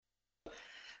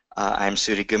I'm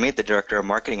Suri Gumi, the Director of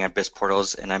Marketing at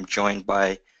BizPortals, and I'm joined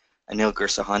by Anil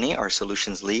Gursahani, our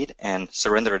Solutions Lead, and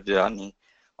Surendra Dudani,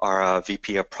 our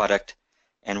VP of Product.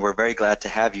 And we're very glad to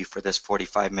have you for this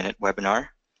 45-minute webinar.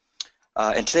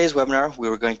 In today's webinar, we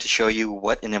were going to show you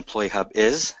what an Employee Hub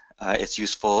is, its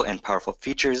useful and powerful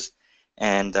features,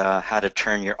 and how to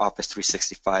turn your Office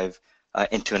 365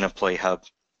 into an Employee Hub.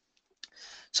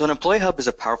 So an Employee Hub is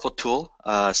a powerful tool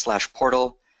slash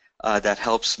portal that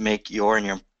helps make your and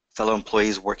your fellow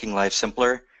employees' working lives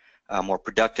simpler, more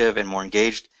productive, and more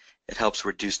engaged. It helps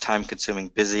reduce time-consuming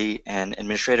busy and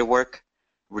administrative work,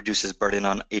 reduces burden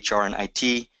on HR and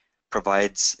IT,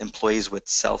 provides employees with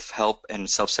self-help and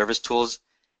self-service tools,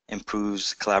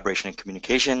 improves collaboration and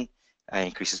communication,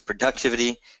 increases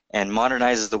productivity, and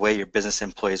modernizes the way your business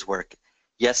employees work.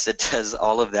 Yes, it does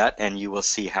all of that, and you will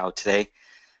see how today.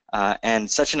 And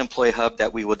such an Employee Hub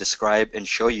that we will describe and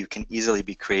show you can easily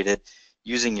be created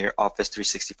using your Office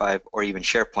 365 or even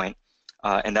SharePoint.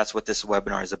 And that's what this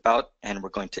webinar is about, and we're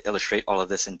going to illustrate all of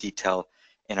this in detail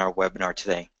in our webinar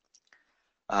today.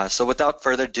 So without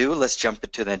further ado, let's jump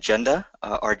into the agenda.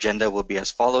 Our agenda will be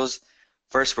as follows.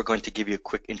 First, we're going to give you a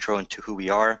quick intro into who we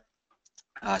are.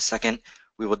 Second,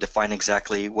 we will define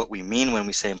exactly what we mean when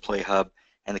we say Employee Hub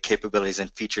and the capabilities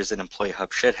and features an Employee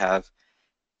Hub should have.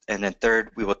 And then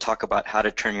third, we will talk about how to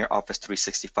turn your Office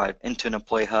 365 into an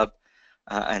Employee Hub.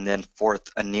 And then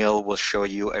fourth, Anil will show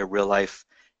you a real-life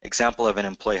example of an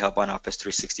Employee Hub on Office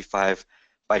 365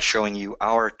 by showing you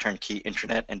our turnkey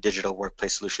internet and digital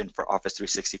workplace solution for Office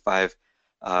 365.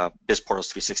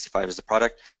 BizPortals 365 is the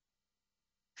product.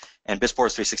 And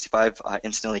BizPortals 365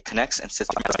 instantly connects and sits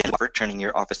for turning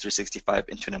your Office 365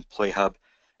 into an Employee Hub.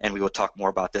 And we will talk more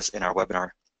about this in our webinar.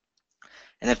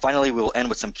 And then finally, we will end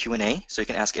with some Q&A, so you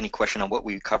can ask any question on what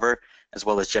we cover, as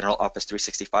well as general Office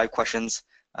 365 questions.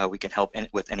 We can help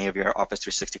with any of your Office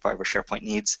 365 or SharePoint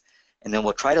needs. And then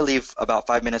we'll try to leave about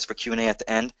 5 minutes for Q&A at the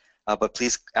end, but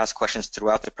please ask questions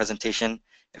throughout the presentation.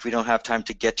 If we don't have time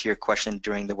to get to your question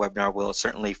during the webinar, we'll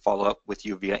certainly follow up with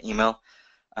you via email.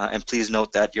 And please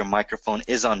note that your microphone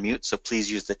is on mute, so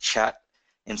please use the chat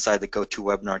inside the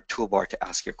GoToWebinar toolbar to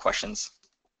ask your questions.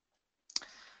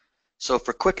 So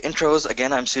for quick intros,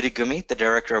 again, I'm Suri Gumi, the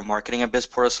Director of Marketing at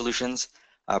BizPortals Solutions.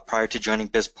 Prior to joining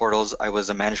BizPortals, I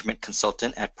was a management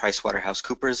consultant at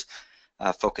PricewaterhouseCoopers,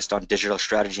 focused on digital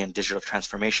strategy and digital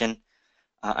transformation.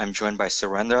 I'm joined by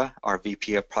Surendra, our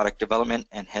VP of Product Development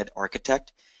and Head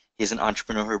Architect. He's an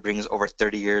entrepreneur who brings over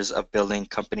 30 years of building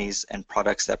companies and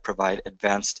products that provide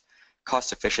advanced,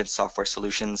 cost-efficient software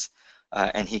solutions,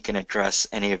 and he can address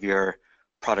any of your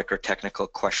product or technical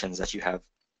questions that you have.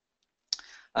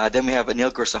 Then we have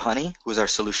Anil Gursahani, who's our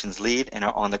solutions lead and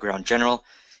our on-the-ground general.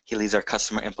 He leads our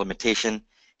customer implementation.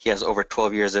 He has over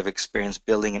 12 years of experience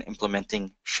building and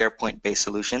implementing SharePoint-based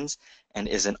solutions and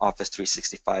is an Office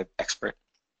 365 expert.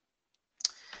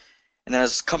 And then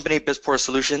as company BizPortals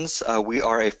Solutions, we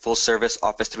are a full-service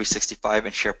Office 365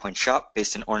 and SharePoint shop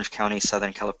based in Orange County,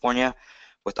 Southern California,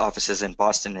 with offices in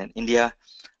Boston and India.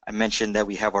 I mentioned that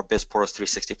we have our BizPortals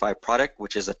 365 product,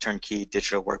 which is a turnkey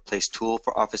digital workplace tool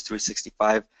for Office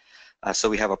 365.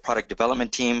 So we have a product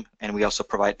development team, and we also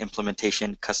provide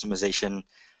implementation, customization,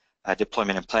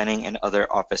 deployment and planning, and other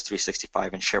Office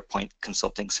 365 and SharePoint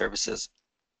consulting services.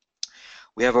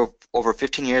 We have over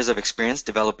 15 years of experience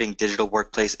developing digital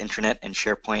workplace, intranet, and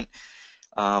SharePoint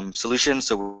solutions.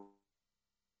 So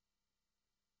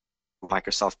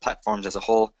Microsoft platforms as a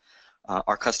whole.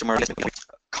 Our customers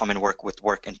common work with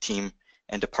work and team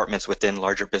and departments within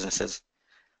larger businesses.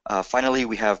 Finally,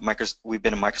 we've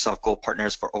been Microsoft Gold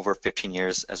partners for over 15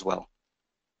 years as well.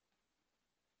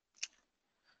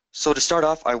 So to start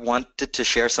off, I wanted to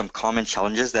share some common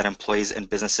challenges that employees and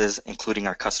businesses, including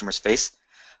our customers, face.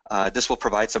 This will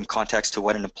provide some context to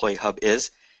what an Employee Hub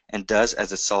is and does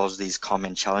as it solves these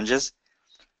common challenges.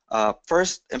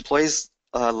 First, employees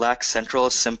lack central,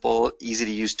 simple,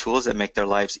 easy-to-use tools that make their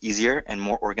lives easier and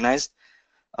more organized.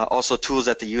 Also, tools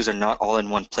that they use are not all in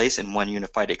one place in one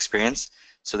unified experience,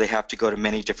 so they have to go to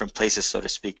many different places, so to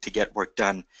speak, to get work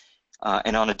done.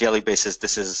 And on a daily basis,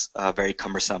 this is very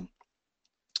cumbersome.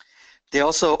 They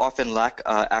also often lack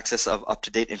access of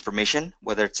up-to-date information,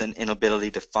 whether it's an inability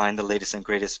to find the latest and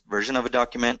greatest version of a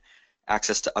document,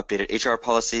 access to updated HR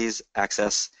policies,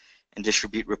 access and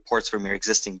distribute reports from your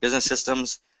existing business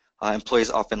systems. Employees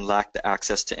often lack the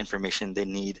access to information they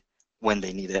need when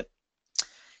they need it.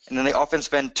 And then they often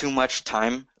spend too much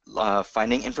time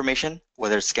finding information,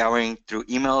 whether it's scouring through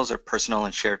emails or personal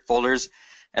and shared folders.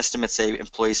 Estimates say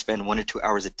employees spend 1 to 2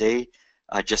 hours a day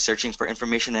just searching for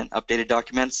information and updated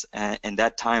documents, and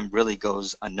that time really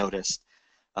goes unnoticed.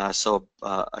 So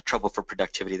a trouble for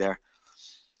productivity there.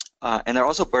 And they're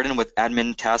also burdened with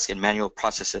admin tasks and manual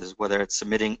processes, whether it's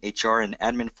submitting HR and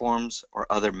admin forms or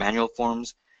other manual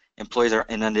forms. Employees are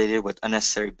inundated with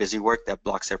unnecessary busy work that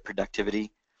blocks their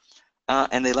productivity.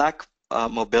 And they lack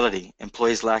mobility.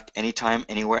 Employees lack anytime,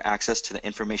 anywhere access to the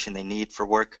information they need for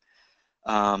work.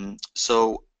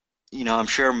 So, I'm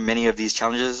sure many of these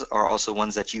challenges are also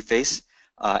ones that you face,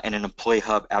 and an employee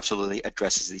hub absolutely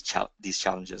addresses these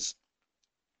challenges.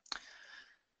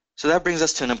 So that brings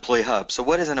us to an employee hub. So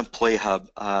what is an employee hub?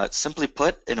 Simply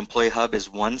put, an employee hub is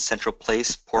one central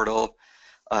place, portal,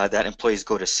 that employees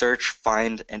go to search,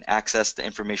 find, and access the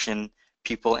information,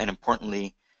 people, and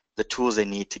importantly, the tools they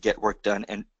need to get work done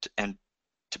and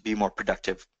to be more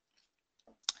productive.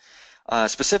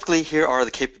 Specifically, here are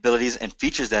the capabilities and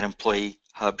features that Employee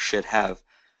Hub should have.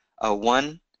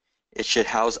 One, it should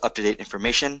house up-to-date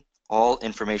information, all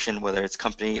information, whether it's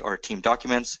company or team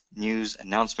documents, news,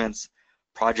 announcements,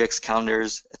 projects,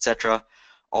 calendars, etc.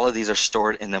 All of these are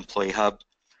stored in the Employee Hub.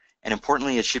 And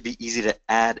importantly, it should be easy to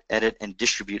add, edit, and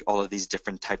distribute all of these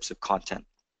different types of content.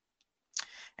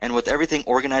 And with everything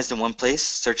organized in one place,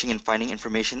 searching and finding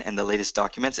information and the latest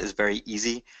documents is very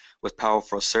easy with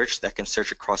powerful search that can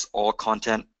search across all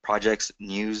content, projects,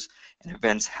 news, and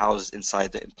events housed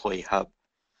inside the Employee Hub.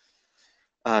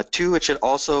 Two, it should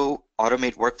also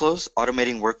automate workflows.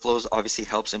 Automating workflows obviously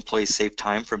helps employees save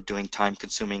time from doing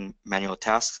time-consuming manual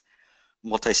tasks.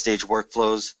 Multi-stage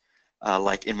workflows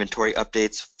like inventory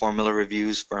updates, formula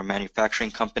reviews for a manufacturing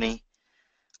company,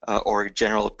 or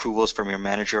general approvals from your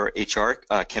manager or HR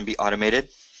can be automated.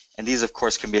 And these, of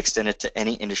course, can be extended to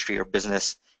any industry or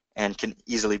business and can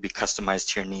easily be customized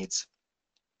to your needs.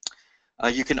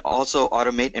 You can also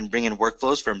automate and bring in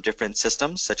workflows from different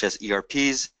systems such as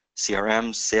ERPs,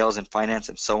 CRMs, sales and finance,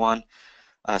 and so on.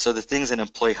 So the things an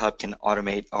Employee Hub can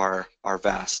automate are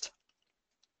vast.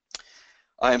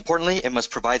 Importantly, it must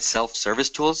provide self-service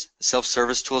tools.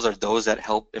 Self-service tools are those that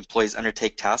help employees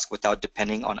undertake tasks without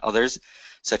depending on others,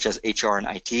 such as HR and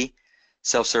IT.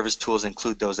 Self-service tools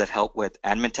include those that help with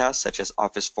admin tasks, such as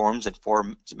office forms and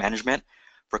forms management,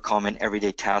 for common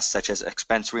everyday tasks such as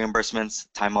expense reimbursements,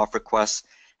 time off requests,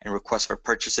 and requests for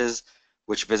purchases,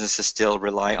 which businesses still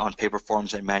rely on paper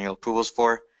forms and manual approvals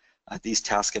for. These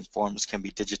tasks and forms can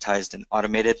be digitized and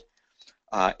automated.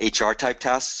 HR type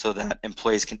tasks so that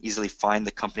employees can easily find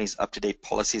the company's up-to-date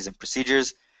policies and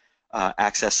procedures,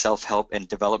 access self-help and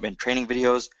development training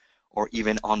videos, or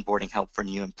even onboarding help for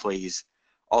new employees,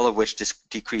 all of which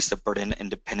decrease the burden and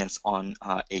dependence on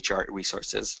HR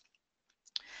resources.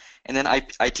 And then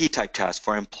IT type tasks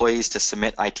for employees to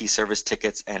submit IT service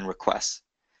tickets and requests.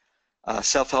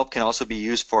 Self-help can also be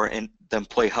used for the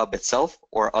Employee Hub itself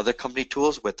or other company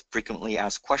tools with frequently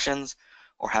asked questions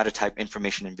or how to type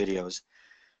information in videos.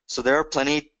 So there are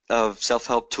plenty of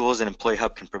self-help tools an Employee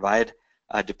Hub can provide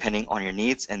depending on your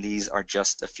needs, and these are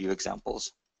just a few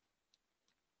examples.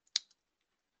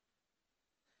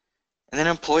 And then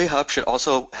Employee Hub should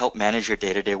also help manage your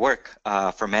day-to-day work,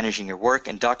 from managing your work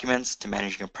and documents, to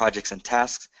managing your projects and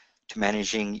tasks, to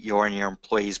managing your and your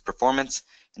employees' performance.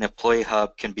 An Employee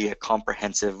Hub can be a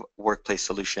comprehensive workplace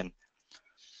solution.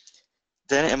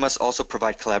 Then it must also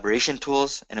provide collaboration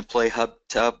tools. An Employee Hub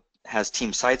has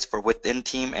team sites for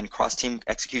within-team and cross-team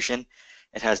execution.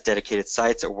 It has dedicated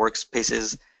sites or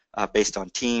workspaces based on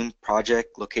team,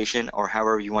 project, location, or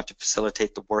however you want to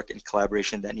facilitate the work and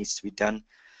collaboration that needs to be done.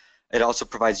 It also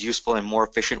provides useful and more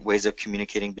efficient ways of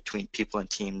communicating between people and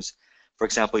teams. For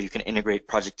example, you can integrate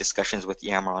project discussions with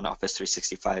Yammer on Office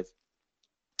 365.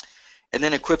 And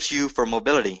then equips you for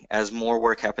mobility as more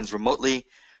work happens remotely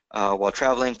while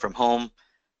traveling from home,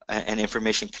 and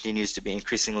information continues to be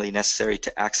increasingly necessary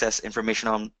to access information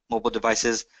on mobile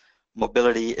devices.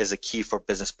 Mobility is a key for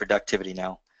business productivity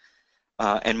now.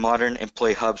 And modern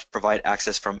Employee Hubs provide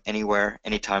access from anywhere,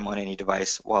 anytime on any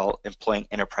device while employing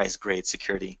enterprise-grade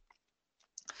security.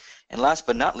 And last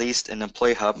but not least, an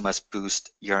Employee Hub must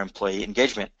boost your employee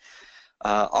engagement.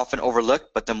 Often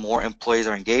overlooked, but the more employees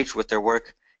are engaged with their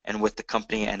work and with the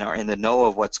company and are in the know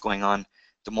of what's going on,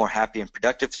 the more happy and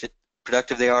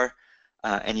productive they are.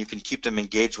 And you can keep them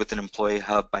engaged with an Employee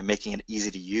Hub by making it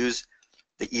easy to use.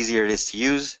 The easier it is to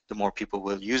use, the more people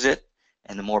will use it.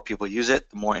 And the more people use it,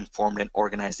 the more informed and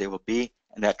organized they will be.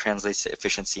 And that translates to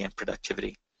efficiency and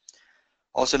productivity.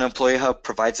 Also, an Employee Hub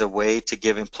provides a way to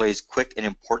give employees quick and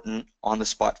important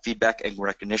on-the-spot feedback and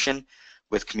recognition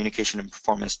with communication and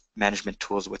performance management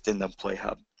tools within the Employee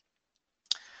Hub.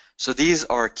 So these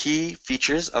are key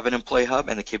features of an Employee Hub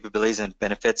and the capabilities and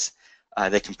benefits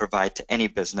they can provide to any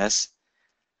business.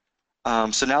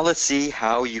 So now let's see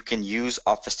how you can use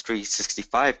Office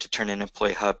 365 to turn an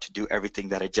Employee Hub to do everything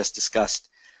that I just discussed.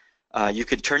 You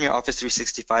can turn your Office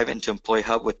 365 into Employee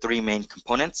Hub with 3 main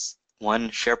components. 1,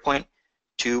 SharePoint,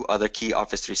 2, other key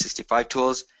Office 365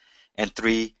 tools, and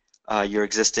 3, your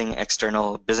existing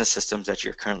external business systems that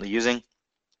you're currently using.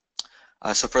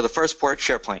 So for the first port,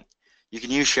 SharePoint. You can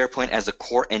use SharePoint as a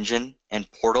core engine and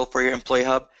portal for your Employee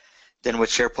Hub. Then with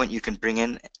SharePoint, you can bring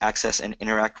in, access, and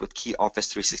interact with key Office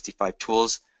 365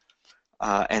 tools.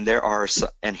 And here are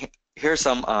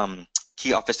some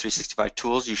key Office 365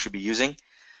 tools you should be using.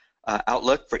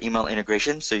 Outlook for email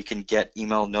integration, so you can get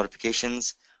email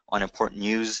notifications on important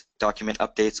news, document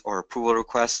updates, or approval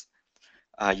requests.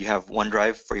 You have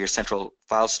OneDrive for your central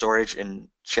file storage and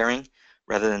sharing,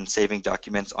 rather than saving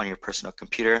documents on your personal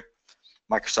computer.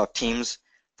 Microsoft Teams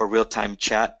for real-time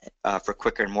chat for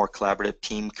quicker and more collaborative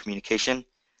team communication.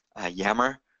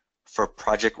 Yammer for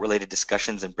project-related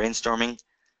discussions and brainstorming.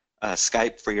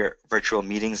 Skype for your virtual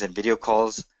meetings and video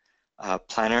calls.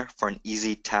 Planner for an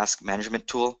easy task management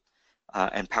tool.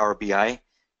 And Power BI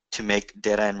to make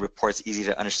data and reports easy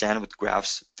to understand with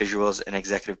graphs, visuals, and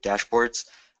executive dashboards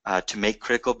to make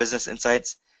critical business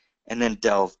insights. And then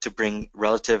Delve to bring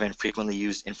relative and frequently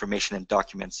used information and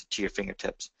documents to your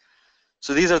fingertips.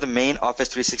 So these are the main Office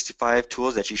 365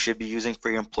 tools that you should be using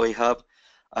for your Employee Hub.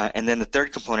 And then the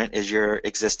third component is your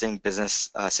existing business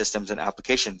systems and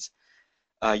applications.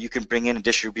 You can bring in and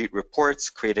distribute reports,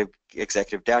 create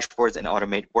executive dashboards, and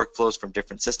automate workflows from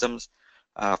different systems.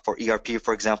 For ERP,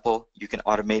 for example, you can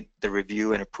automate the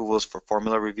review and approvals for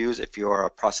formula reviews if you are a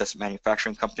process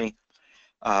manufacturing company.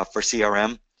 For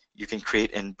CRM, you can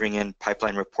create and bring in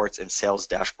pipeline reports and sales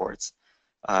dashboards.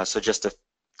 So just a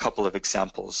couple of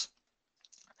examples.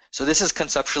 So this is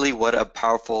conceptually what a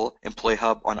powerful Employee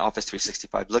Hub on Office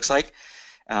 365 looks like,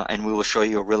 and we will show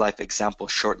you a real-life example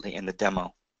shortly in the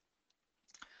demo.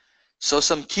 So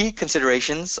some key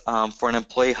considerations for an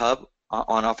Employee Hub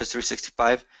on Office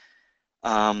 365.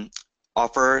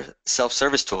 Offer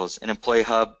self-service tools. An Employee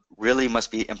Hub really must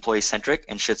be employee-centric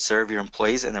and should serve your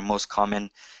employees in their most common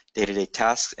day-to-day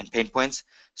tasks and pain points.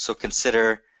 So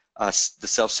consider the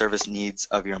self-service needs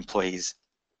of your employees.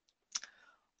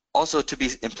 Also, to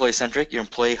be employee-centric, your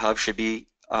Employee Hub should be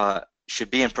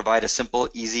and provide a simple,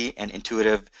 easy, and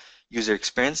intuitive user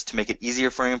experience to make it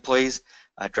easier for your employees,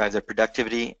 drive their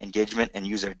productivity, engagement, and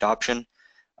user adoption.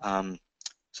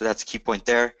 So that's a key point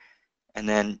there. And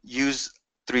then use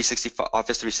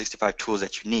Office 365 tools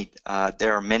that you need.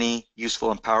 There are many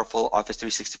useful and powerful Office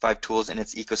 365 tools in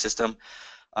its ecosystem,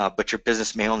 but your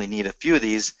business may only need a few of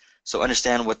these. So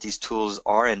understand what these tools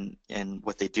are and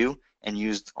what they do, and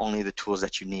use only the tools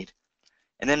that you need.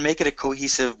 And then make it a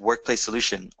cohesive workplace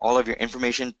solution. All of your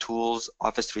information, tools,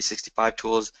 Office 365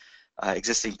 tools,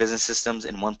 existing business systems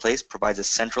in one place provides a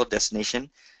central destination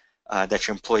that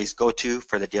your employees go to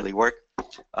for their daily work.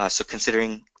 So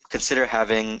consider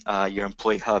having your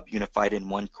Employee Hub unified in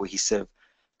one cohesive,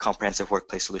 comprehensive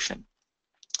workplace solution.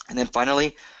 And then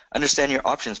finally, understand your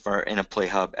options for an Employee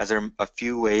Hub, as there are a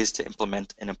few ways to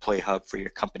implement an Employee Hub for your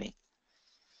company.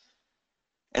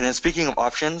 And then speaking of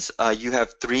options, you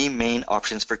have 3 main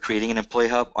options for creating an Employee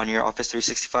Hub on your Office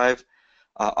 365.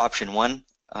 Option 1,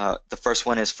 the first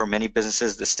one is for many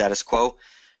businesses, the status quo.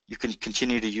 You can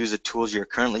continue to use the tools you're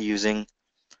currently using,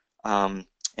 and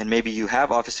maybe you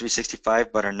have Office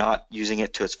 365 but are not using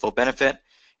it to its full benefit,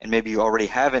 and maybe you already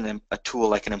have a tool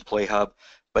like an Employee Hub,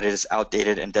 but it is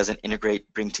outdated and doesn't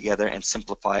integrate, bring together, and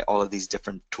simplify all of these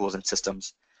different tools and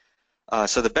systems.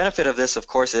 So the benefit of this, of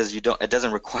course, is it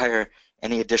doesn't require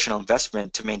any additional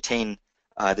investment to maintain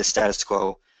the status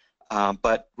quo,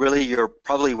 but really you're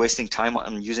probably wasting time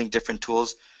on using different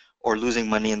tools or losing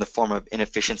money in the form of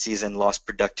inefficiencies and lost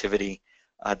productivity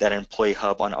that an Employee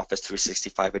Hub on Office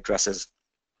 365 addresses.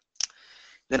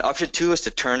 Then option 2 is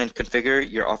to turn and configure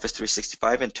your Office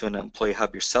 365 into an Employee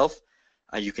Hub yourself.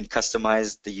 You can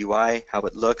customize the UI, how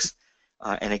it looks,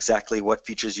 and exactly what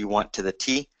features you want to the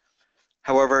T.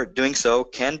 However, doing so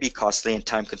can be costly and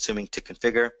time-consuming to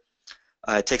configure.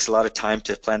 It takes a lot of time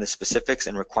to plan the specifics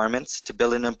and requirements to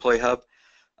build an Employee Hub,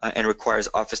 and requires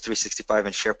Office 365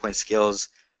 and SharePoint skills,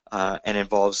 and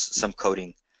involves some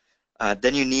coding.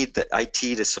 Then you need the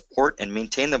IT to support and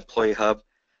maintain the Employee Hub,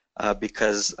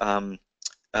 because an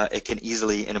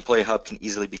Employee Hub can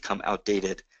easily become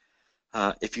outdated.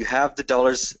 If you have the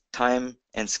dollars, time,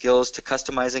 and skills to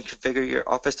customize and configure your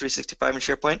Office 365 and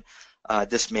SharePoint,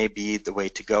 this may be the way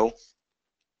to go.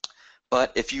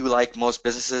 But if you, like most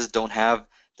businesses, don't have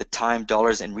the time,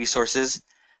 dollars, and resources,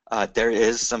 there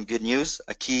is some good news.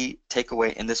 A key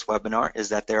takeaway in this webinar is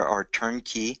that there are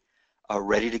turnkey,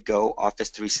 ready-to-go Office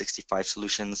 365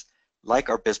 solutions like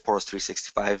our BizPortals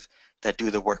 365 that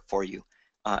do the work for you.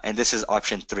 And this is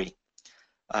option 3.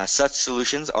 Such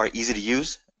solutions are easy to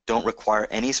use, don't require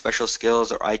any special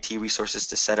skills or IT resources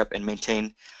to set up and maintain.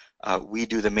 We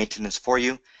do the maintenance for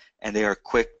you, and they are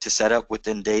quick to set up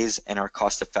within days and are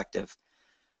cost effective.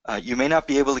 You may not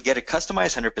be able to get it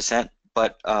customized 100%,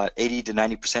 but 80 to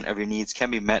 90% of your needs can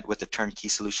be met with a turnkey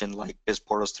solution like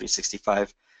BizPortals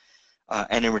 365.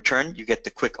 And in return, you get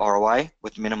the quick ROI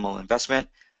with minimal investment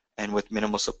and with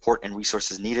minimal support and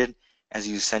resources needed, as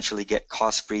you essentially get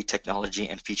cost-free technology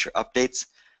and feature updates.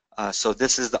 So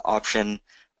this is the option,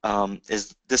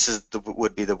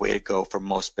 would be the way to go for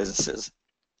most businesses.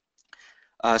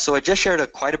 So I just shared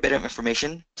quite a bit of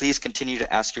information. Please continue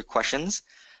to ask your questions.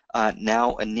 Now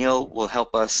Anil will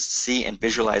help us see and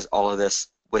visualize all of this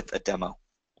with a demo.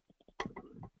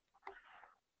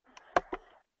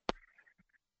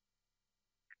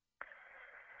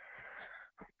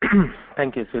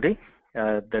 Thank you, Suri.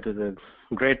 That is a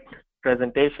great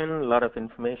presentation, a lot of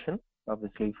information,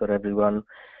 obviously, for everyone.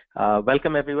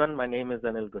 Welcome, everyone. My name is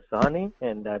Anil Gussahani,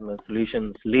 and I'm a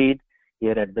solutions lead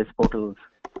here at BizPortals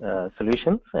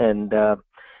Solutions. And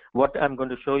what I'm going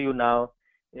to show you now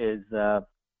is a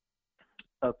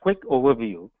quick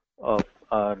overview of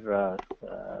our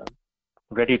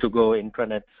ready-to-go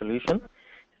intranet solution.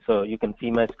 So you can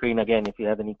see my screen again. If you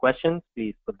have any questions,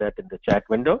 please put that in the chat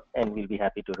window, and we'll be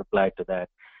happy to reply to that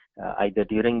either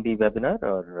during the webinar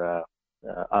or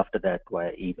after that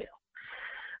via email.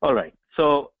 All right.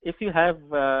 So if you have,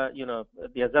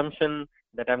 the assumption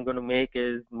that I'm going to make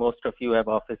is most of you have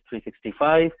Office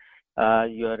 365.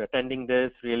 You're attending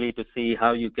this really to see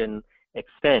how you can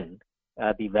extend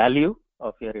the value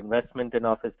of your investment in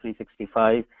Office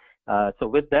 365. So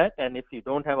with that, and if you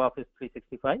don't have Office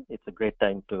 365, it's a great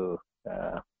time to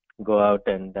go out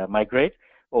and migrate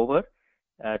over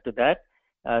to that.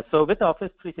 So with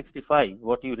Office 365,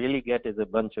 what you really get is a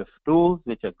bunch of tools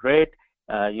which are great.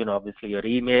 Obviously your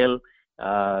email,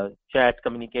 chat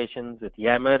communications with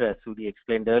Yammer, as Sudi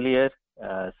explained earlier,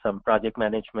 some project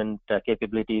management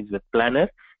capabilities with Planner,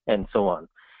 and so on.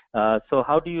 So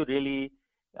how do you really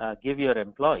give your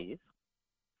employees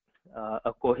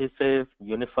a cohesive,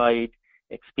 unified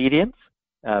experience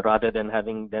rather than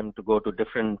having them to go to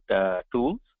different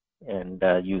tools and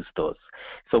use those?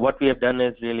 So what we have done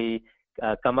is really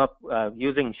come up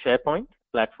using SharePoint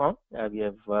platform. We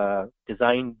have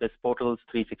designed BizPortals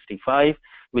 365,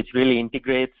 which really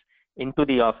integrates into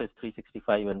the Office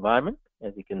 365 environment,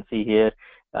 as you can see here.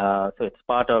 So it's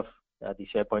part of the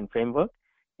SharePoint framework,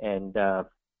 and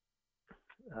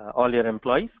all your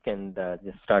employees can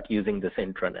just start using this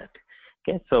intranet.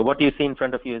 Okay, so what you see in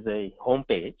front of you is a home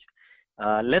page.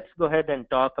 Let's go ahead and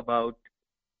talk about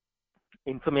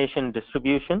information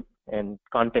distribution and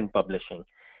content publishing.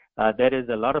 There is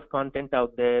a lot of content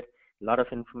out there, a lot of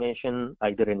information,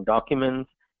 either in documents,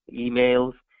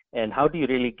 emails, and how do you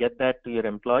really get that to your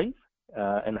employees?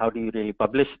 And how do you really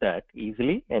publish that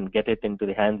easily and get it into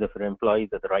the hands of your employees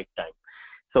at the right time?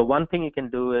 So one thing you can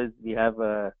do is we have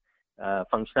a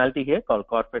functionality here called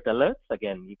corporate alerts.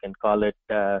 Again, you can call it,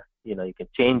 you can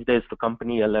change this to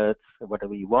company alerts,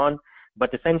 whatever you want.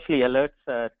 But essentially, alerts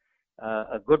are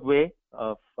a good way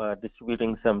of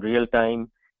distributing some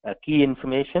real-time key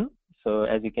information. So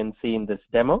as you can see in this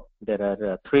demo, there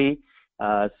are 3.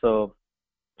 So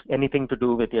anything to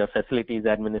do with your facilities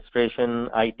administration,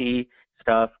 IT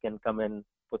staff can come and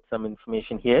put some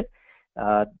information here.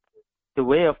 The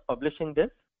way of publishing this,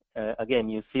 again,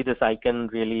 you see this icon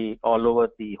really all over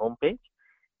the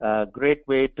homepage. Great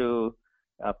way to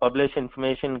publish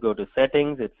information, go to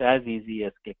settings. It's as easy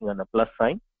as clicking on a plus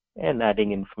sign and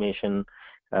adding information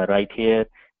right here.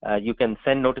 You can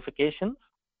send notifications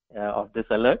of this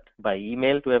alert by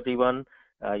email to everyone.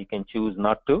 You can choose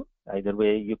not to. Either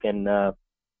way, you can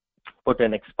put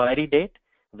an expiry date,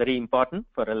 very important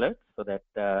for alerts, so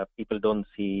that people don't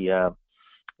see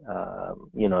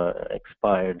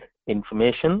expired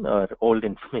information or old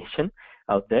information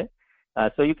out there.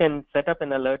 So you can set up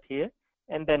an alert here,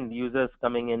 and then users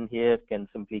coming in here can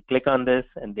simply click on this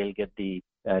and they'll get the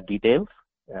details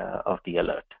of the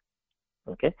alert.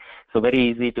 Okay, so very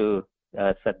easy to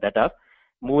set that up.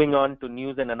 Moving on to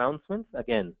news and announcements.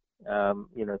 Again, if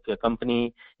you're a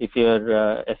company, if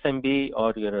you're SMB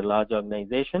or you're a large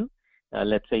organization,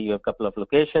 let's say you have a couple of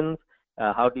locations,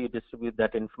 how do you distribute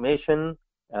that information?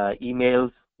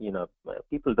 Emails,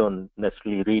 people don't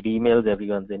necessarily read emails.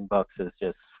 Everyone's inbox is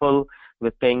just full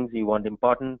with things. You want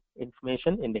important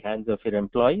information in the hands of your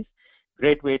employees.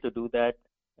 Great way to do that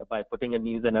by putting a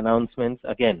news and announcements,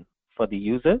 again, for the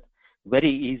users. Very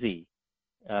easy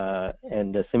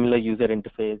and a similar user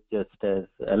interface just as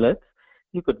alerts.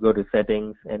 You could go to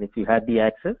settings, and if you had the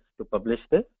access to publish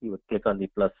this, you would click on the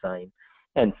plus sign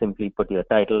and simply put your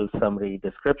title, summary,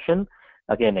 description.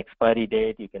 Again, expiry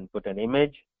date, you can put an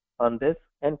image on this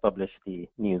and publish the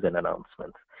news and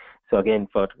announcements. So again,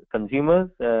 for consumers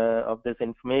of this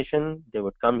information, they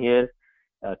would come here,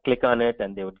 click on it,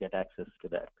 and they would get access to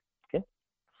that. Okay,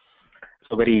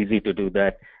 so very easy to do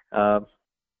that.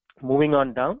 Moving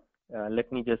on down,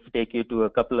 let me just take you to a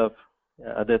couple of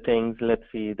other things. Let's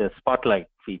see the Spotlight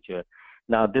feature.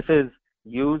 Now, this is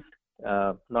used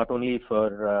not only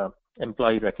for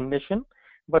employee recognition,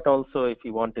 but also if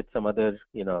you wanted some other,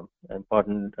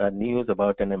 important news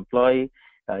about an employee,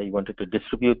 you wanted to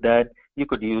distribute that, you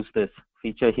could use this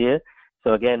feature here.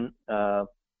 So again,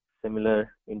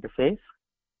 similar interface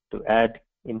to add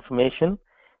information,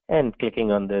 and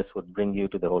clicking on this would bring you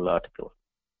to the whole article.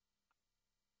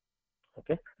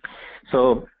 Okay,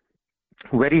 so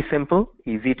very simple,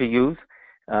 easy to use.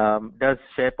 Does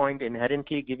SharePoint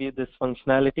inherently give you this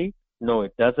functionality? No,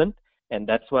 it doesn't. And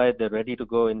that's why the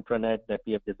ready-to-go intranet that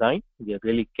we have designed, we have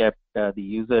really kept the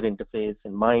user interface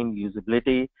in mind,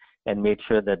 usability, and made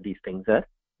sure that these things are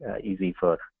easy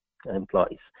for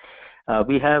employees.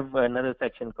 We have another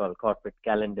section called Corporate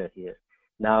Calendar here.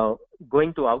 Now,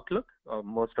 going to Outlook,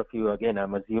 most of you, again,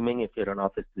 I'm assuming if you're on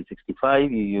Office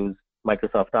 365, you use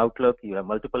Microsoft Outlook, you have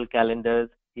multiple calendars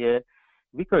here.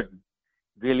 We could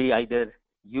really either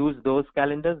use those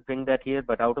calendars, bring that here,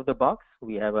 but out of the box,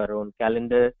 we have our own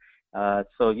calendar.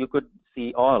 So you could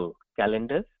see all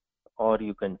calendars, or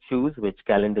you can choose which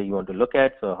calendar you want to look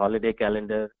at. So holiday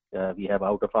calendar, we have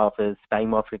out of office,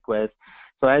 time of request.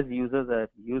 So as users are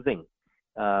using,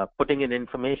 putting in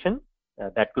information,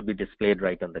 that could be displayed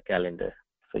right on the calendar.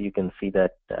 So you can see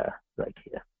that right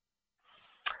here.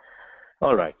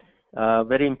 All right,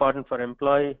 very important for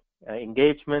employee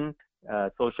engagement,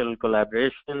 social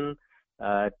collaboration,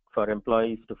 for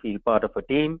employees to feel part of a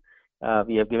team.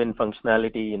 We have given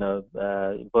functionality,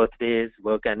 birthdays,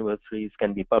 work anniversaries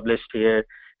can be published here.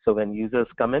 So when users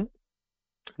come in,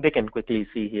 they can quickly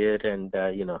see here and,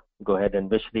 go ahead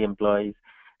and wish the employees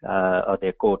or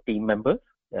their core team members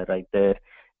right there.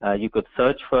 You could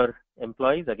search for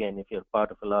employees. Again, if you're part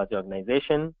of a large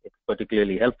organization, it's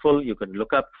particularly helpful. You can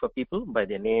look up for people by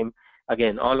their name.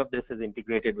 Again, all of this is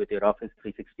integrated with your Office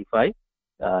 365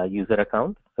 user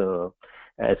account. So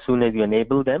as soon as you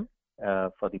enable them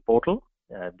for the portal,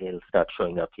 they'll start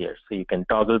showing up here. So you can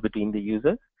toggle between the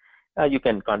users. You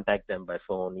can contact them by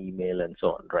phone, email, and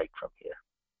so on right from here.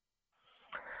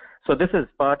 So this is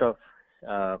part of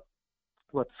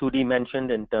what Sudhi mentioned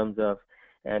in terms of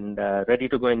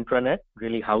ready-to-go intranet,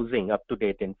 really housing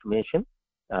up-to-date information.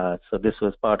 So this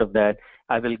was part of that.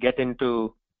 I will get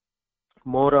into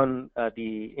more on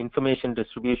the information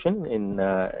distribution in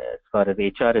as far as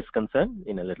HR is concerned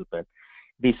in a little bit.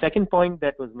 The second point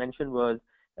that was mentioned was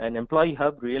an employee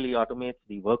hub really automates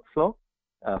the workflow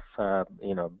of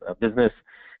business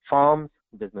forms,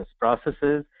 business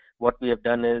processes. What we have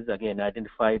done is, again,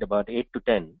 identified about 8 to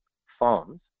 10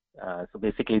 forms. So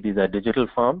basically, these are digital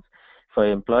forms for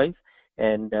employees,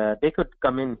 and they could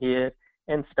come in here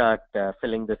and start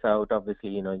filling this out. Obviously,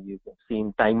 you've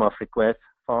seen time of request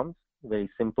forms, very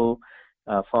simple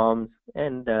forms,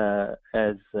 and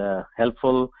as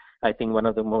helpful, I think one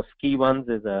of the most key ones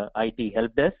is a IT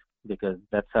help desk, because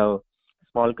that's how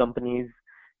small companies,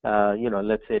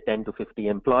 let's say 10 to 50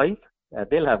 employees,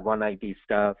 they'll have one IT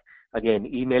staff, again,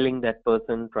 emailing that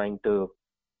person, trying to,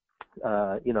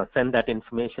 send that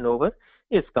information over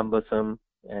is cumbersome.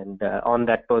 And on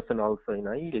that person also,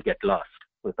 you'll get lost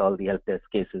with all the help desk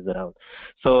cases around.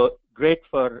 So great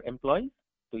for employees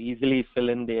to easily fill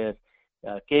in their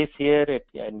case here,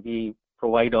 and we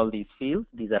provide all these fields.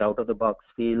 These are out-of-the-box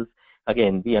fields.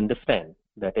 Again, we understand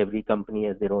that every company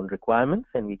has their own requirements,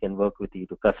 and we can work with you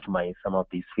to customize some of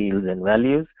these fields and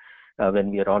values when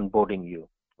we are onboarding you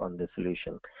on the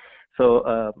solution.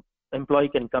 So employee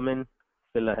can come in,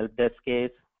 fill a help desk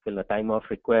case, fill a time of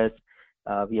request.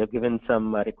 We have given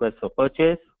some requests for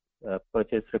purchase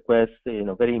requests,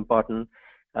 very important,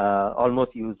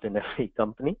 almost used in every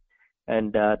company.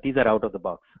 And these are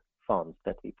out-of-the-box forms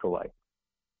that we provide.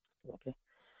 Okay.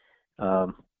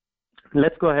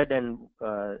 Let's go ahead and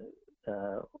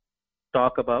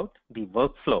talk about the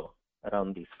workflow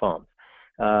around these forms.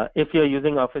 If you're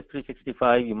using Office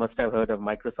 365, you must have heard of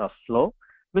Microsoft Flow,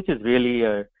 which is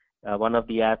really one of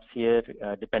the apps here,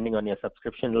 depending on your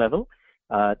subscription level.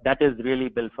 That is really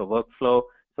built for workflow.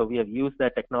 So we have used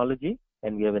that technology,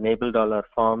 and we have enabled all our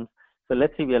forms. So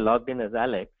let's say we are logged in as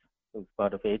Alex, who's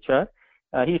part of HR.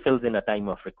 He fills in a time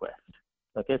of request.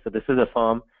 Okay, so this is a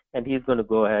form, and he's going to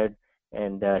go ahead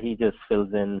and he just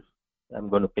fills in. I'm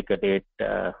going to pick a date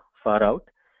far out,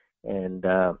 and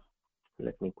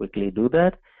let me quickly do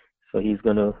that. So he's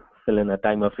going to fill in a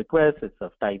time of request. It's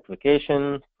of type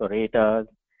vacation for 8 hours,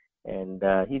 and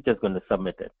he's just going to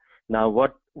submit it. Now,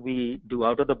 what we do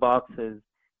out of the box is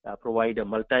provide a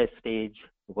multi-stage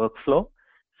workflow.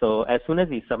 So as soon as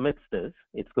he submits this,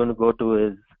 it's going to go to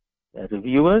his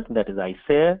reviewer, that is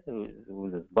ICEA, who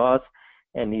is his boss,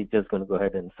 and he's just going to go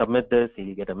ahead and submit this.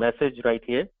 He'll get a message right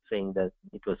here saying that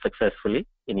it was successfully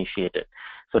initiated.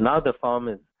 So now the form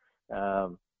is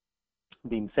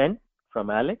being sent from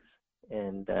Alex,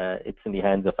 and it's in the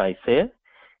hands of ICEA.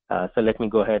 So let me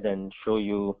go ahead and show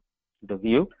you the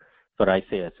view for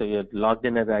ICEA. So you're logged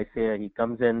in as ICEA. He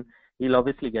comes in. He'll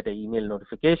obviously get an email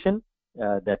notification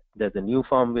that there's a new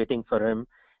form waiting for him,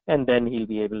 and then he'll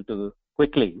be able to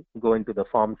quickly go into the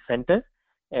Form Center.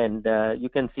 And you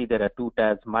can see there are 2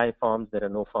 tabs, My Forms. There are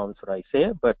no forms for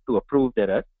ICEA, but to approve,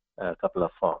 there are a couple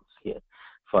of forms here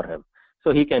for him.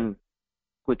 So he can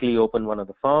quickly open one of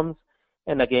the forms,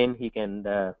 and again, he can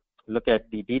look at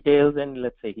the details, and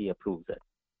let's say he approves it.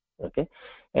 Okay,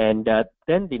 and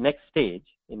then the next stage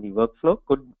in the workflow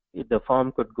the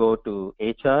form could go to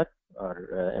HR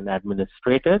or an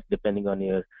administrator, depending on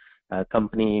your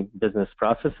company business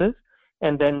processes.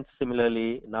 And then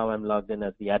similarly, now I'm logged in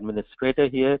as the administrator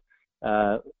here.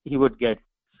 He would get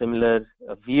similar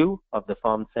view of the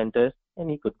Form Center, and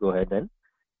he could go ahead and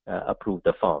approve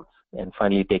the forms and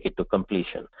finally take it to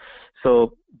completion.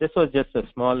 So this was just a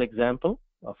small example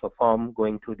of a form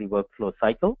going through the workflow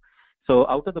cycle. So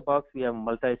out of the box, we have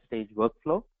multi-stage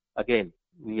workflow. Again,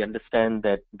 we understand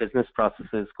that business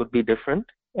processes could be different,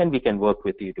 and we can work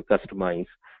with you to customize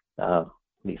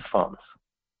these forms.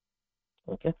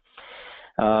 Okay.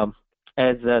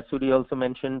 As Sudhi also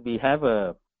mentioned, we have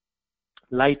a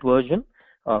light version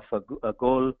of a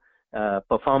goal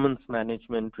performance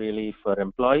management really for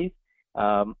employees.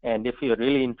 And if you're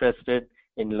really interested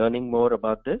in learning more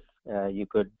about this, you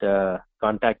could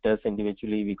contact us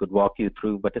individually. We could walk you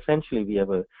through, but essentially we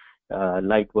have a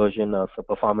light version of a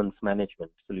performance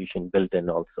management solution built in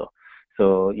also.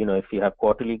 So, if you have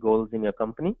quarterly goals in your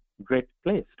company, great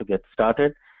place to get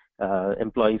started.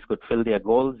 Employees could fill their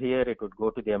goals here. It would go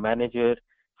to their manager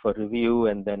for review,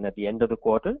 and then at the end of the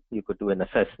quarter, you could do an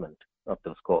assessment of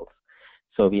those goals.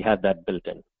 So we have that built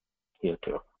in here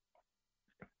too.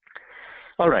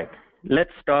 All right,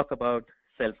 let's talk about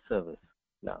self-service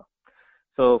now.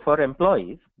 So for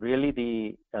employees, really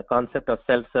the concept of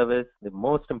self-service, the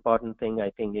most important thing I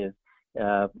think is,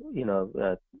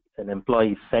 an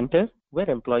employee center where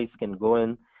employees can go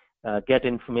in, get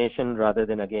information rather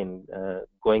than, again,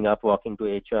 going up, walking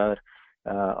to HR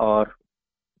or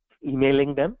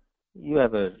emailing them. You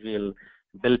have a real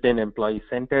built-in employee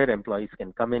center. Employees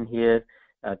can come in here,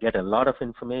 get a lot of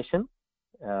information.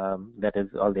 That is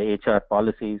all the HR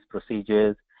policies,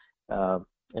 procedures,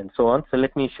 and so on. So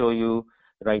let me show you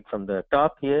right from the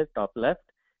top here, top left.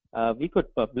 We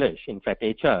could publish, in fact,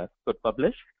 HR could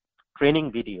publish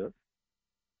training videos,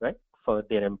 right, for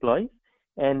their employees.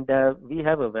 And we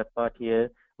have a web part here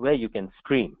where you can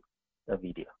stream a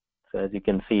video. So as you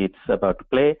can see, it's about to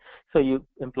play. So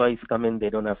employees come in, they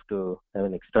don't have to have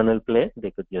an external play.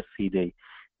 They could just see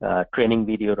the training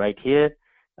video right here.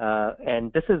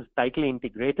 And this is tightly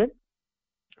integrated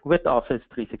with Office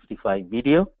 365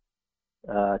 video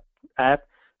app.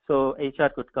 So HR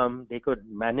could come, they could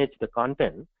manage the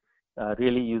content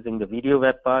really using the video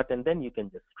web part, and then you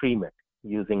can just stream it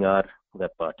using our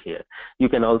web part here. You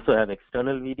can also have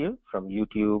external video from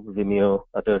YouTube, Vimeo,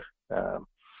 other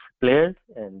players,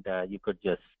 and you could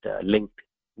just link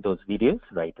those videos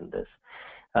right in this.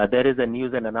 There is a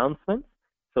news and announcements.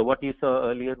 So what you saw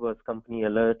earlier was company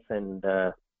alerts and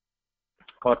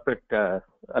corporate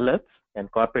alerts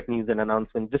and corporate news and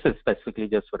announcements. This is specifically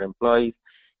just for employees.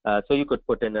 So you could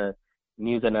put in a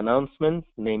news and announcements,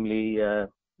 namely,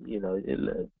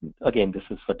 again, this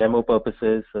is for demo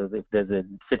purposes. So if there's a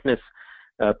fitness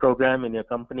program in your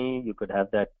company, you could have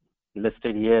that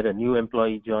listed here. A new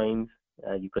employee joins,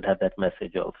 you could have that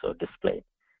message also displayed.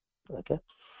 Okay.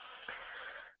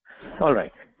 All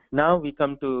right. Now we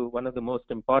come to one of the most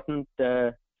important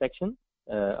sections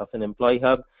of an employee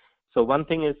hub. So one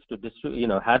thing is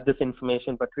to have this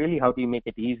information, but really how do you make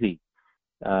it easy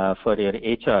for your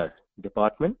HR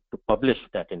department to publish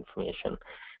that information?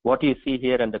 What you see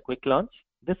here under quick launch,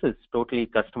 this is totally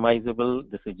customizable.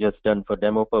 This is just done for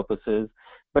demo purposes,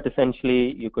 but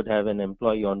essentially you could have an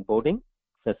employee onboarding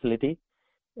facility,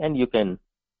 and you can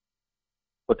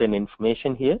put in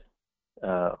information here.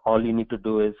 All you need to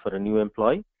do is for a new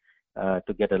employee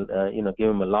to get give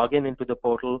him a login into the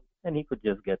portal, and he could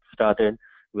just get started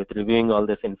with reviewing all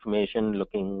this information,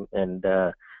 looking and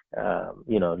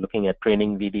looking at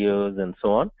training videos and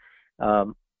so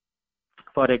on.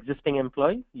 For existing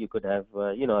employees, you could have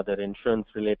other insurance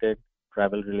related,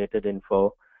 travel related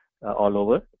info all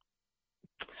over.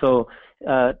 So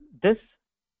this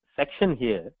section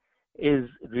here is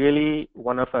really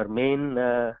one of our main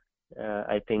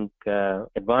I think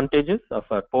advantages of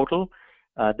our portal.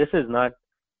 This is not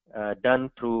done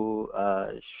through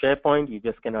SharePoint. You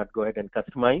just cannot go ahead and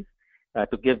customize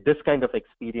to give this kind of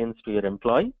experience to your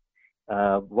employee.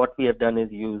 What we have done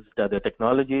is used other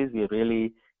technologies. We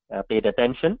really paid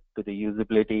attention to the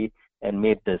usability and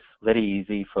made this very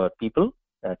easy for people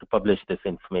to publish this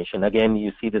information. Again,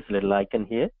 you see this little icon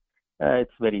here.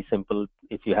 It's very simple.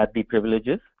 If you had the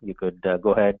privileges, you could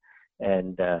go ahead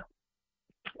and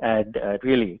add,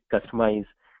 really customize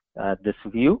this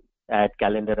view, add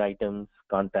calendar items,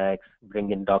 contacts,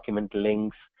 bring in document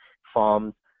links,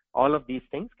 forms. All of these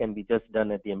things can be just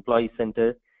done at the Employee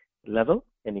Center level,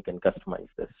 and you can customize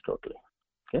this totally.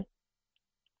 Okay.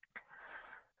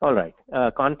 All right.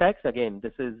 Contacts, again,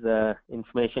 this is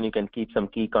information. You can keep some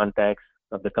key contacts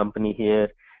of the company here.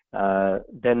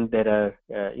 Then there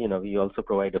are, we also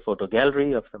provide a photo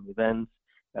gallery of some events.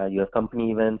 You have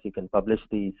company events. You can publish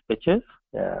these pictures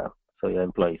so your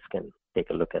employees can take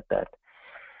a look at that.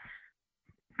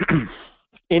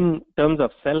 In terms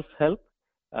of self-help,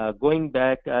 going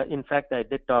back, in fact, I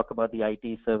did talk about the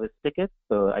IT service ticket,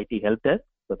 so IT help desk,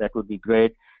 so that would be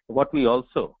great. What we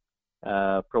also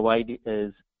provide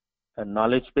is a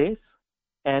knowledge base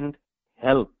and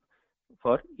help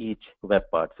for each web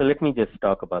part. So let me just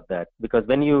talk about that, because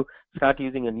when you start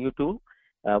using a new tool,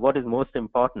 what is most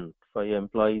important for your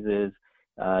employees is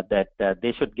that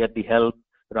they should get the help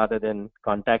rather than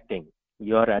contacting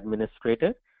your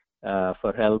administrator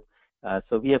for help.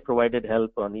 So we have provided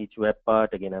help on each web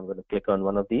part. Again, I'm going to click on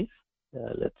one of these.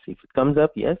 Let's see if it comes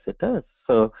up. Yes, it does.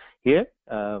 So here,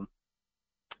 an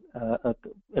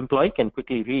employee can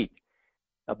quickly read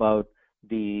about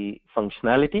the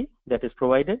functionality that is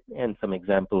provided and some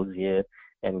examples here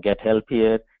and get help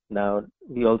here. Now,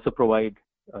 we also provide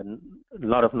a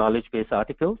lot of knowledge base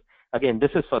articles. Again,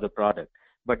 this is for the product,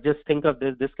 but just think of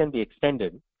this. This can be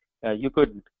extended. You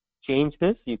could change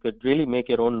this. You could really make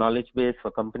your own knowledge base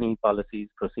for company policies,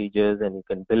 procedures, and you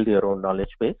can build your own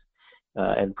knowledge base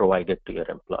and provide it to your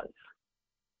employees.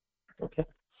 Okay.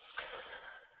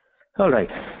 All right.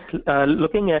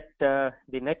 Looking at the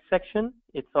next section,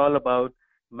 it's all about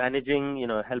managing,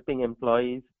 helping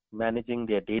employees managing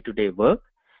their day-to-day work.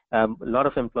 A lot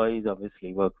of employees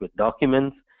obviously work with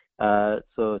documents.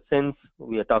 So since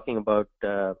we are talking about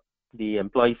the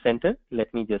Employee Center,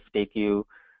 let me just take you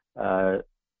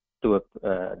to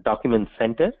a document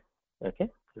center, okay,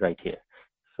 right here.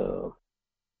 So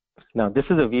now this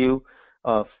is a view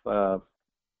of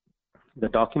the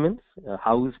documents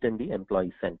housed in the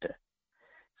Employee Center.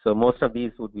 So most of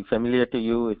these would be familiar to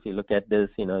you. If you look at this,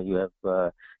 you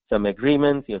have some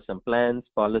agreements, you have some plans,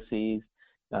 policies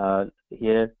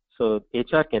here. So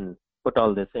HR can put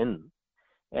all this in,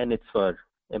 and it's for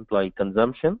employee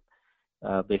consumption,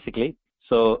 basically.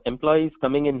 So employees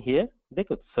coming in here, they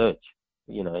could search,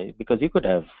 because you could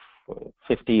have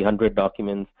 50, 100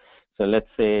 documents. So let's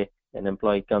say an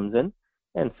employee comes in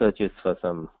and searches for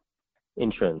some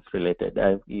insurance related.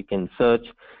 You can search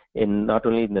in not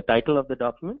only in the title of the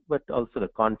document, but also the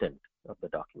content of the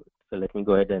document. So let me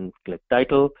go ahead and click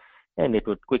title, and it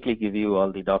would quickly give you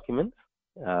all the documents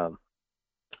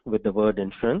with the word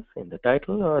insurance in the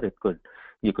title, or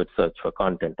you could search for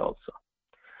content also.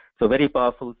 So very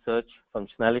powerful search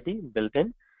functionality built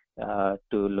in to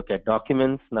look at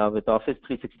documents. Now with Office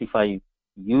 365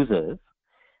 users,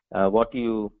 what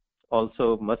you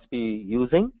also must be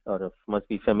using or must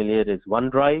be familiar is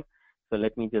OneDrive. So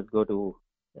let me just go to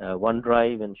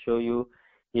OneDrive and show you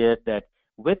here that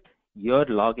with your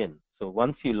login, so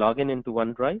once you log in into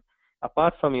OneDrive,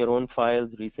 apart from your own files,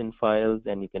 recent files,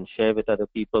 and you can share with other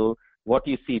people, what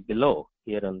you see below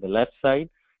here on the left side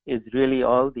is really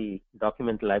all the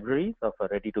document libraries of a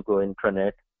ready-to-go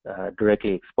intranet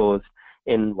directly exposed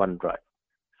in OneDrive.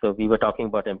 So we were talking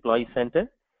about Employee Center,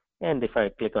 and if I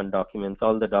click on documents,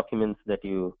 all the documents that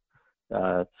you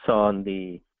saw on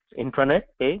the intranet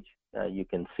page, you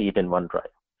can see it in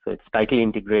OneDrive. So it's tightly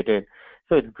integrated.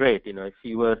 So it's great. If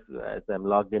you were, as I'm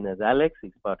logged in as Alex,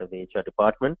 he's part of the HR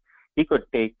department, he could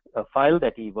take a file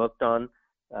that he worked on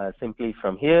simply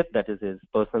from here, that is his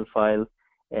personal file,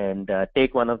 and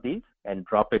take one of these and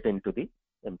drop it into the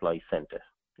Employee Center.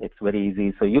 It's very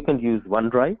easy. So you can use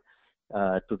OneDrive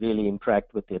to really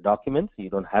interact with your documents.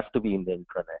 You don't have to be in the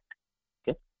intranet.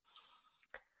 Okay.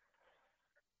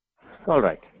 All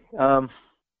right.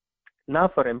 Now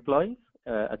for employees,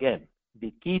 again,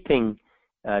 the key thing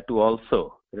to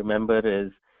also remember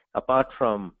is apart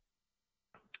from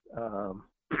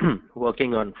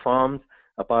working on forms,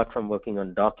 apart from working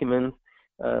on documents,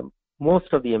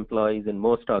 most of the employees in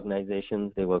most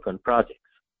organizations, they work on projects,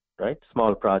 right?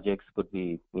 Small projects could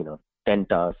be, 10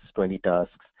 tasks, 20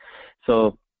 tasks.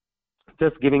 So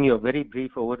just giving you a very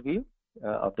brief overview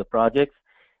of the projects,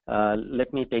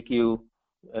 let me take you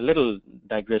a little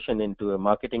digression into a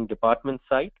marketing department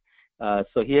site.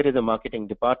 So here is a marketing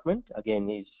department. Again,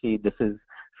 you see this is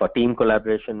for team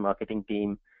collaboration, marketing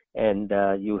team, and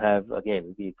you have,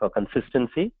 again, for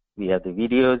consistency, we have the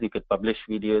videos. You could publish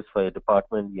videos for your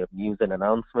department. You have news and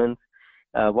announcements.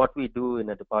 What we do in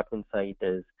a department site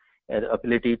is an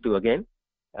ability to, again,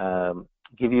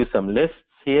 give you some lists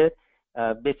here,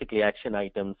 basically action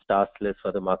items, task lists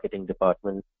for the marketing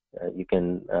department. You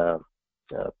can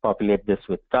populate this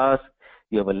with tasks.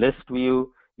 You have a list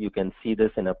view. You can see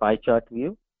this in a pie chart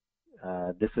view.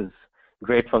 This is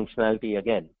great functionality,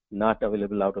 again, not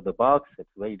available out of the box. It's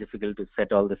very difficult to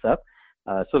set all this up.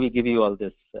 So we give you all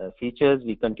these features.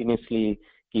 We continuously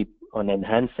keep on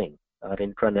enhancing our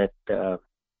intranet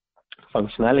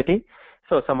functionality.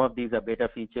 So some of these are beta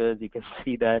features. You can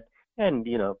see that. And,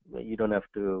 you don't have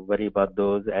to worry about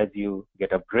those as you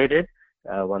get upgraded.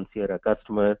 Once you're a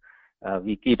customer,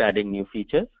 we keep adding new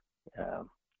features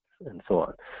and so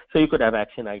on. So you could have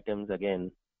action items,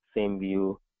 again, same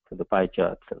view for the pie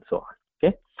charts and so on.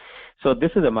 Okay. So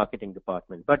this is a marketing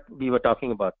department, but we were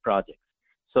talking about projects.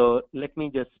 So let me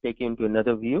just take you into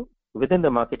another view. Within the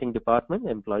marketing department,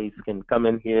 employees can come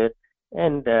in here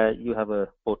and you have a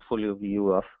portfolio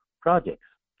view of projects.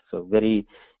 So very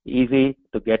easy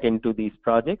to get into these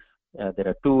projects. There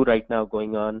are 2 right now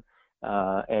going on.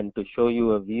 And to show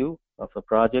you a view of a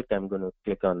project, I'm going to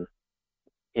click on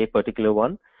a particular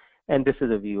one. And this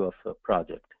is a view of a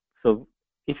project. So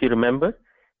if you remember,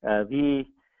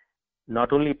 we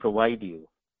not only provide you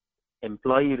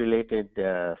employee-related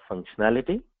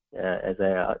functionality, as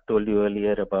I told you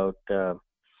earlier about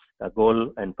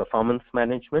goal and performance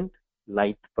management,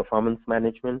 light performance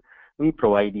management, we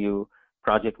provide you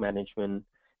project management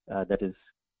that is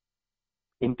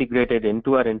integrated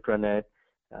into our intranet.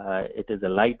 It is a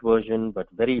light version, but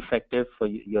very effective for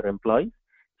your employees.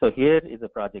 So here is a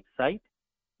project site.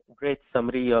 Great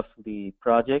summary of the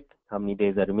project, how many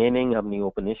days are remaining, how many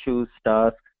open issues,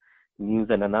 tasks, news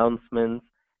and announcements.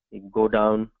 You go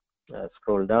down,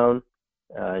 scroll down.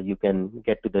 You can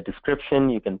get to the description.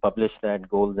 You can publish that,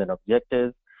 goals and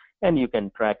objectives, and you can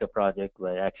track a project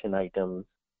by action items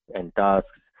and tasks.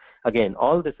 Again,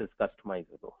 all this is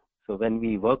customizable. So when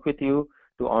we work with you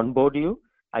to onboard you,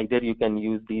 either you can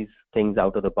use these things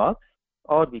out of the box,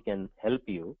 or we can help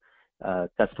you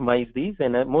customize these,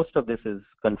 and most of this is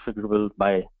configurable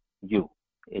by you.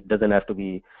 It doesn't have to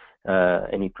be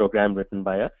any program written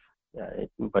by us,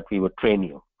 but we would train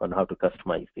you on how to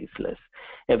customize these lists.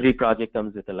 Every project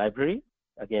comes with a library,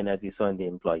 again, as you saw in the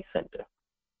Employee Center.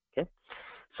 Okay,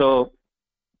 so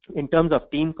in terms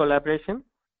of team collaboration,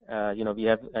 we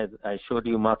have, as I showed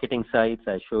you, marketing sites,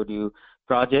 I showed you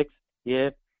projects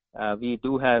here. We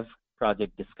do have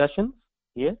project discussions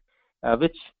here,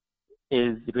 which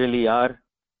is really our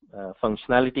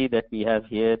functionality that we have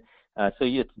here. So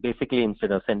it's basically,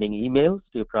 instead of sending emails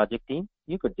to your project team,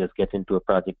 you could just get into a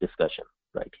project discussion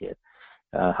right here.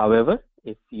 However,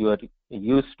 if you are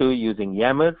used to using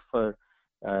Yammer for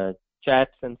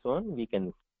chats and so on, we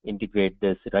can integrate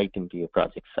this right into your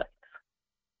project sites.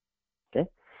 Okay,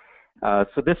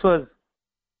 so this was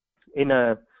in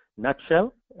a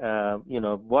nutshell.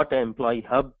 What an Employee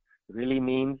Hub really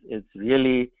means is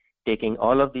really taking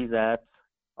all of these apps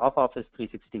of Office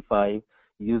 365,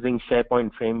 using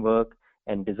SharePoint framework,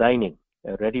 and designing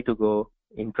a ready-to-go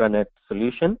intranet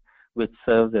solution, which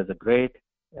serves as a great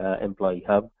Employee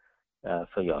Hub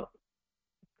for you all.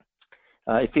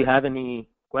 If you have any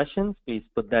questions, please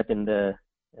put that in the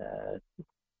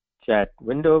chat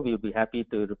window. We'll be happy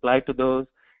to reply to those.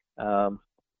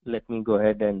 Let me go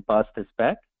ahead and pass this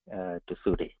back to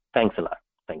Suri. Thanks a lot.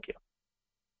 Thank you.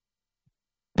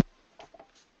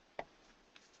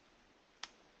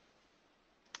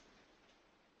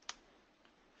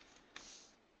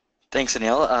 Thanks,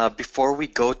 Anil. Before we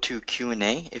go to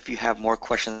Q&A, if you have more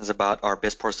questions about our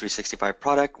BizPortals 365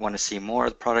 product, want to see more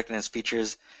of the product and its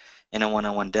features in a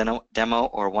one-on-one demo,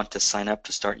 or want to sign up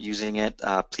to start using it,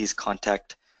 please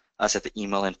contact us at the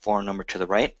email and phone number to the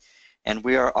right. And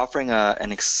we are offering a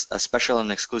special and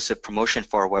exclusive promotion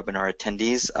for our webinar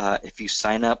attendees. If you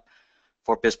sign up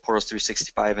for BizPortals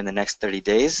 365 in the next 30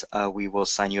 days, we will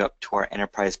sign you up to our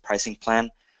enterprise pricing plan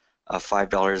of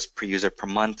 $5 per user per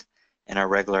month, and our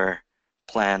regular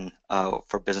plan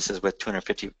for businesses with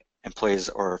 250 employees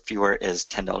or fewer is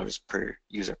 $10 per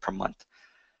user per month.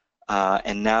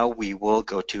 And now we will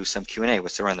go to some Q&A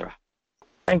with Surendra.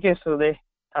 Thank you, Sudhi.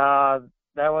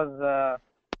 That was a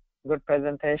good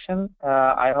presentation.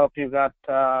 I hope you got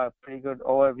a pretty good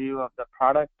overview of the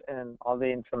product and all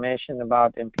the information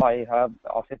about Employee Hub,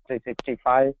 Office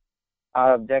 365.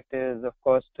 Our objective is, of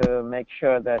course, to make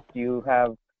sure that you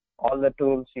have all the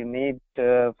tools you need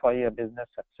for your business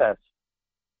success.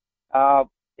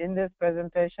 In this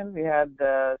presentation, we had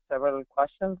several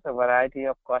questions, a variety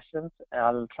of questions.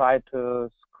 I'll try to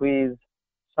squeeze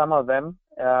some of them.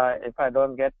 If I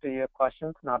don't get to your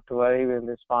questions, not to worry, we'll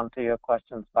respond to your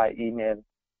questions by email.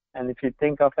 And if you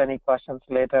think of any questions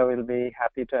later, we'll be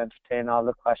happy to entertain all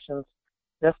the questions.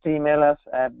 Just email us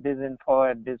at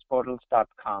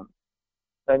bizinfo@bizportals.com.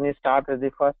 Let me start with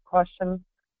the first question.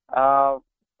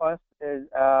 First is,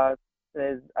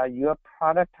 your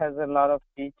product has a lot of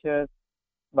features,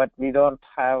 but we don't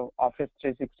have Office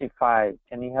 365.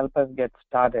 Can you help us get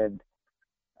started?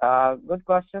 Good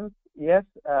question. Yes,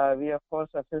 we of course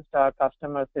assist our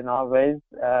customers in all ways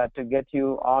to get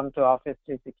you onto Office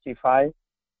 365.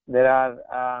 There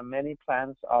are many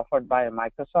plans offered by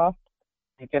Microsoft.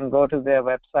 You can go to their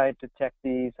website to check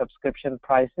the subscription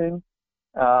pricing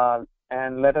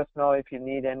and let us know if you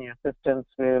need any assistance.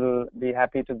 We'll be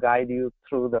happy to guide you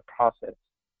through the process.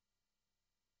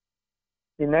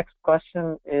 The next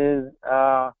question is,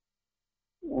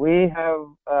 we have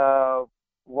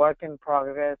work in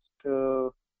progress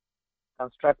to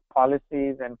construct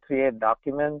policies and create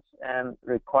documents and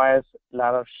requires a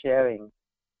lot of sharing.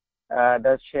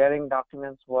 Does sharing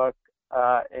documents work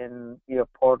in your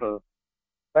portal?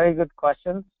 Very good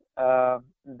questions.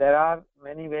 There are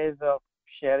many ways of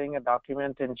sharing a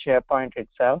document in SharePoint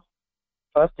itself.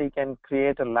 First, you can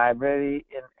create a library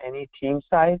in any team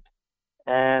site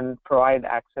and provide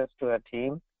access to a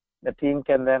team. The team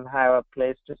can then have a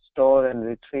place to store and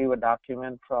retrieve a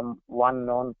document from one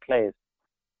known place.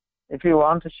 If you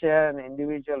want to share an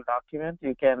individual document,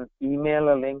 you can email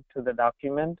a link to the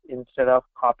document instead of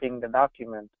copying the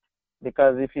document.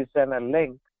 Because if you send a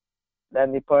link,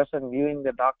 then the person viewing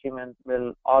the document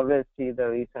will always see the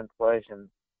recent version.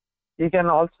 You can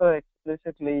also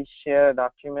explicitly share a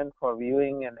document for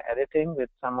viewing and editing with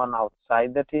someone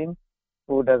outside the team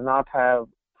who does not have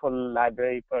full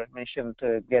library permission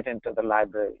to get into the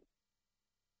library.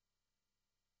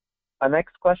 Our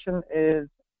next question is,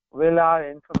 will our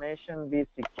information be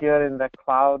secure in the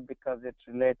cloud because it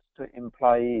relates to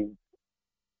employees?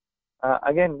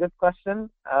 Again, good question.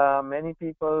 Many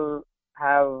people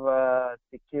have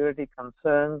security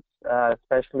concerns,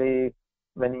 especially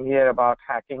when you hear about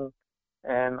hacking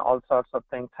and all sorts of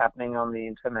things happening on the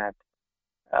internet.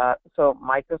 So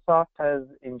Microsoft has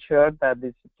ensured that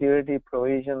the security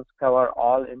provisions cover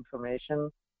all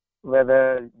information,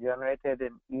 whether generated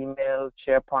in email,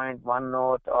 SharePoint,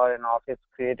 OneNote, or in Office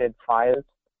created files,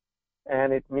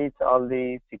 and it meets all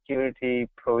the security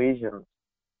provisions.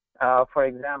 For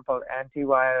example,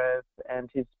 antivirus,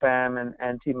 anti-spam, and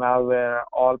anti-malware are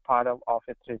all part of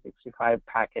Office 365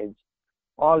 package.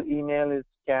 All email is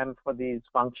scanned for these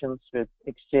functions with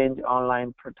Exchange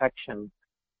Online protection.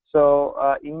 So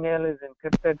email is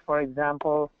encrypted, for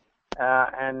example,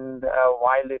 and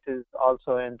while it is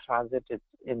also in transit, it's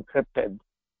encrypted.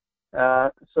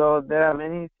 So there are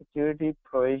many security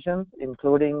provisions,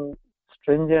 including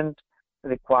stringent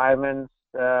requirements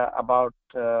about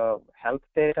health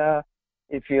data.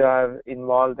 If you are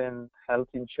involved in health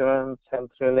insurance,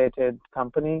 health-related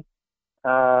company,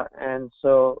 and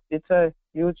so it's a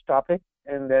huge topic,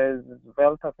 and there is a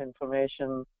wealth of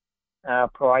information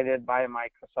provided by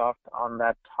Microsoft on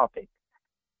that topic.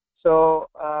 So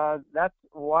that's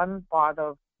one part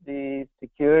of the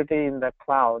security in the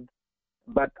cloud,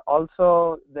 but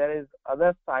also there is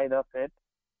other side of it,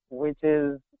 which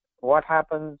is what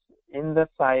happens in the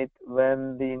site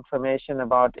when the information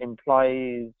about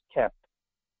employees is kept.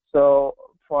 So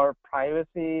for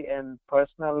privacy and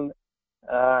personal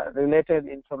related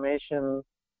information,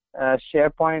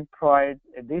 SharePoint provides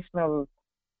additional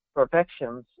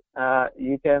protections.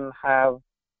 You can have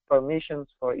permissions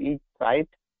for each site.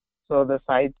 So the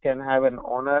site can have an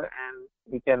owner, and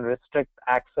you can restrict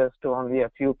access to only a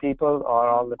few people or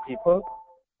all the people,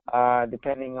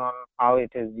 depending on how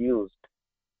it is used.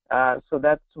 So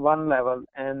that's one level.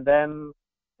 And then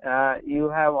you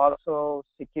have also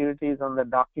securities on the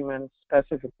document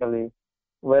specifically,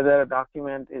 whether a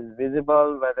document is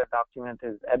visible, whether a document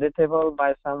is editable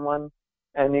by someone,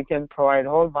 and you can provide a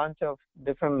whole bunch of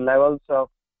different levels of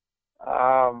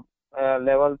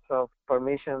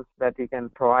permissions that you can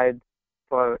provide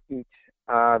for each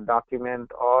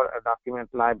document or a document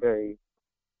library.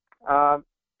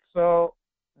 So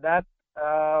that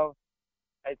I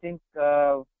think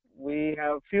we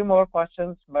have a few more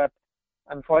questions, but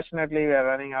unfortunately, we are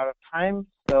running out of time.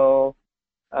 So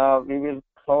we will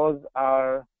close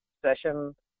our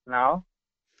session now,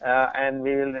 and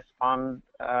we will respond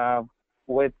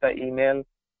with the email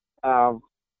all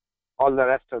the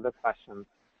rest of the questions.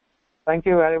 Thank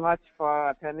you very much for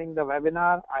attending the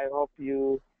webinar. I hope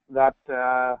you got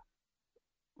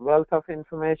wealth of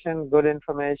information, good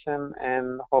information,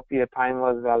 and hope your time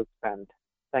was well spent.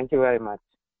 Thank you very much.